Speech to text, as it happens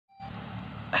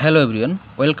Hello everyone,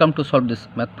 welcome to solve this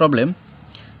math problem.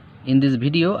 In this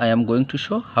video I am going to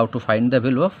show how to find the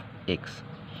value of x.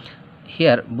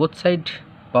 Here both side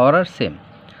power are same,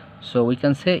 so we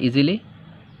can say easily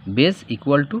base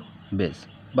equal to base,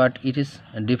 but it is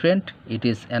different, it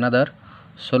is another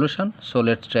solution. So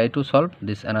let's try to solve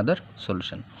this another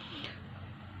solution.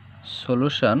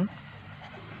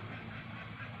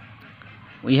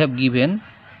 We have given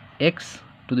x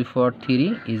to the power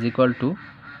 3 is equal to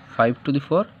 5 to the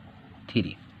power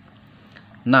 3.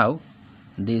 Now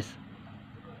this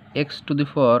x to the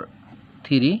power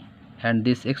 3 and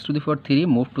this x to the power 3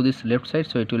 move to this left side,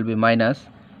 so it will be minus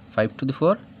 5 to the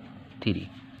power 3.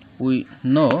 We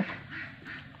know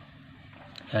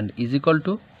and is equal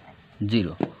to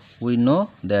 0. We know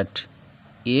that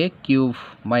a cube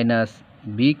minus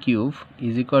b cube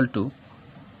is equal to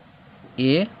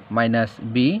a minus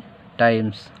b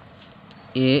times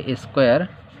a square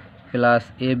plus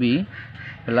ab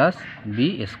plus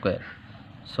b square.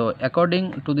 So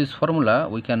according to this formula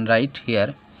we can write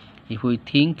here, if we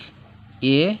think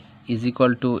a is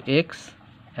equal to x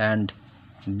and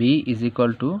b is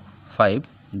equal to 5,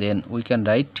 then we can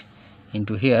write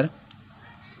into here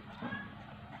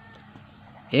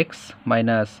x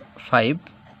minus 5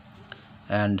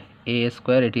 and a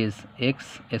square, it is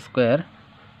x square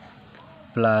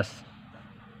plus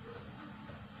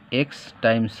x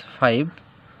times 5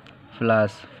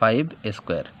 plus 5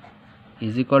 square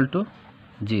is equal to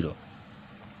 0.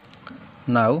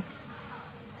 Now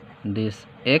this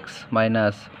x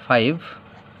minus 5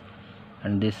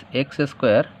 and this x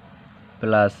square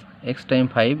plus x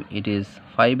times 5, it is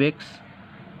 5x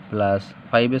plus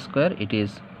 5 square, it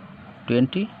is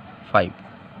 25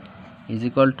 is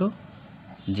equal to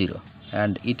 0,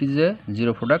 and it is a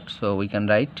zero product, so we can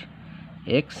write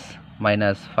x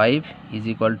minus 5 is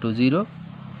equal to 0,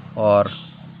 or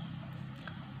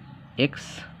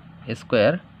x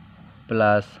square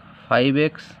plus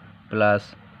 5x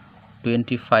plus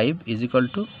 25 is equal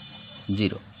to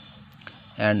 0.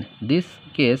 And this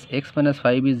case x minus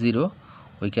 5 is 0,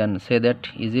 we can say that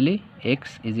easily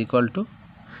x is equal to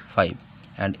 5,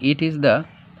 and it is the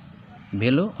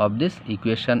value of this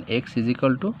equation x is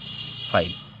equal to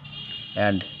 5.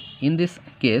 And in this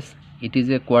case it is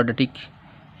a quadratic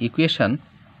equation,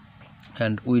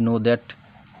 and we know that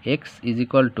x is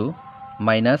equal to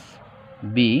minus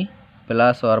b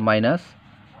plus or minus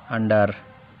under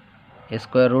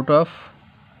square root of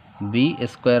b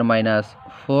square minus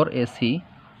 4ac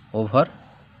over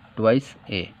twice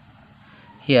a.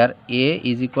 Here a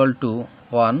is equal to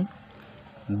 1,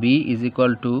 b is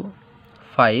equal to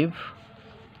 5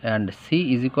 and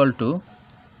c is equal to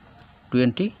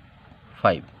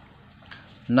 25.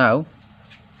 Now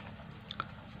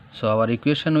so our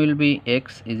equation will be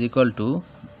x is equal to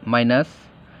minus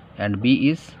and b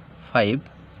is 5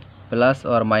 plus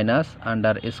or minus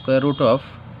under square root of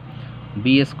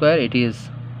b square, it is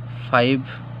 5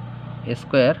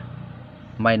 square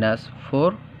minus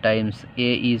 4 times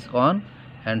a is 1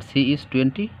 and c is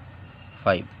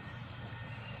 25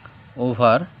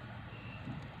 over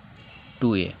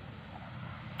 2a.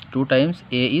 2 times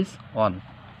a is 1.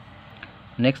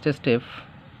 Next step,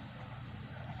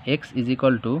 x is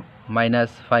equal to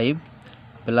minus 5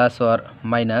 plus or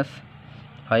minus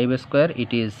 5 square,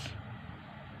 it is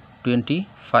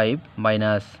 25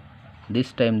 minus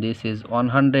this time this is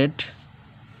 100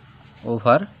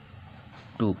 over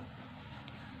 2,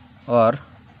 or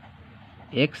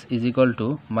x is equal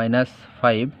to minus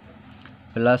 5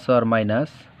 plus or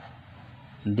minus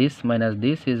this minus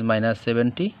this is minus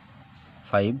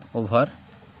 75 over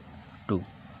 2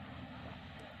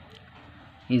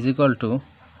 is equal to,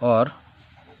 or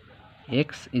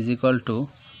x is equal to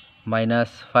minus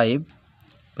 5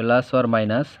 plus or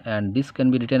minus, and this can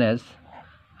be written as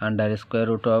under square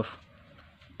root of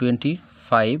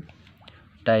 25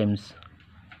 times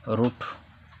root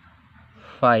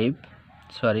 3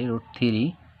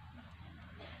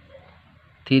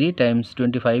 times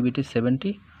 25, it is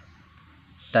 70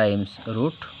 times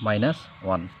root minus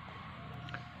 1,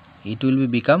 it will be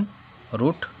become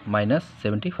root minus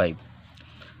 75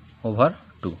 over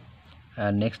 2.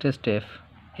 And next step,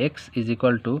 x is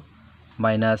equal to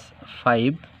minus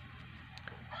 5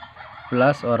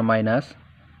 plus or minus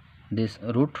this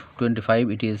root 25,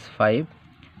 it is 5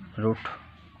 root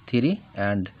 3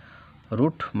 and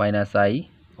root minus I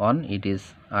on, it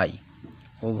is I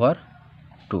over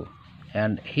 2.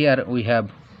 And here we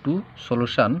have two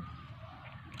solution.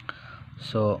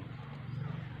 So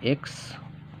x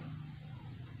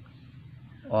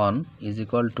on is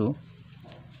equal to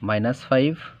minus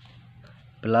 5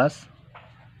 plus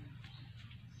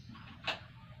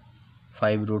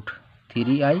 5 root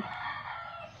 3i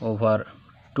over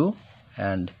 2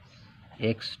 and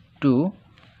x2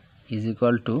 is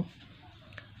equal to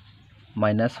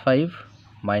minus 5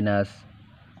 minus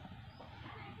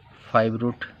 5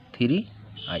 root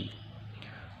 3i.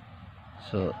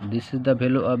 So this is the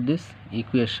value of this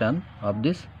equation of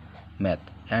this math,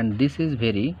 and this is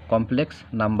very complex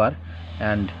number,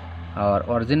 and our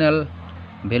original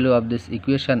value of this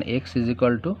equation x is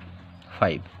equal to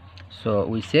 5. So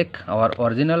we check our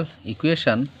original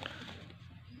equation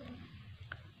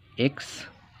x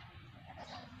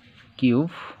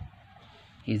cube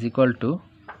is equal to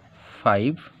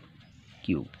 5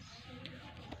 cube.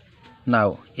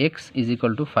 Now x is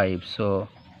equal to 5, so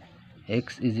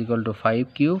x is equal to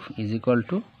 5 cube is equal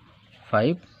to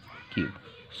 5 cube.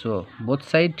 So both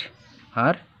sides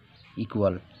are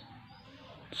equal.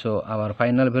 So our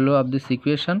final value of this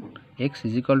equation x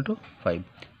is equal to 5.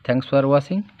 Thanks for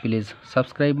watching. Please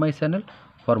subscribe my channel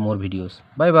for more videos.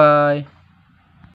 Bye bye.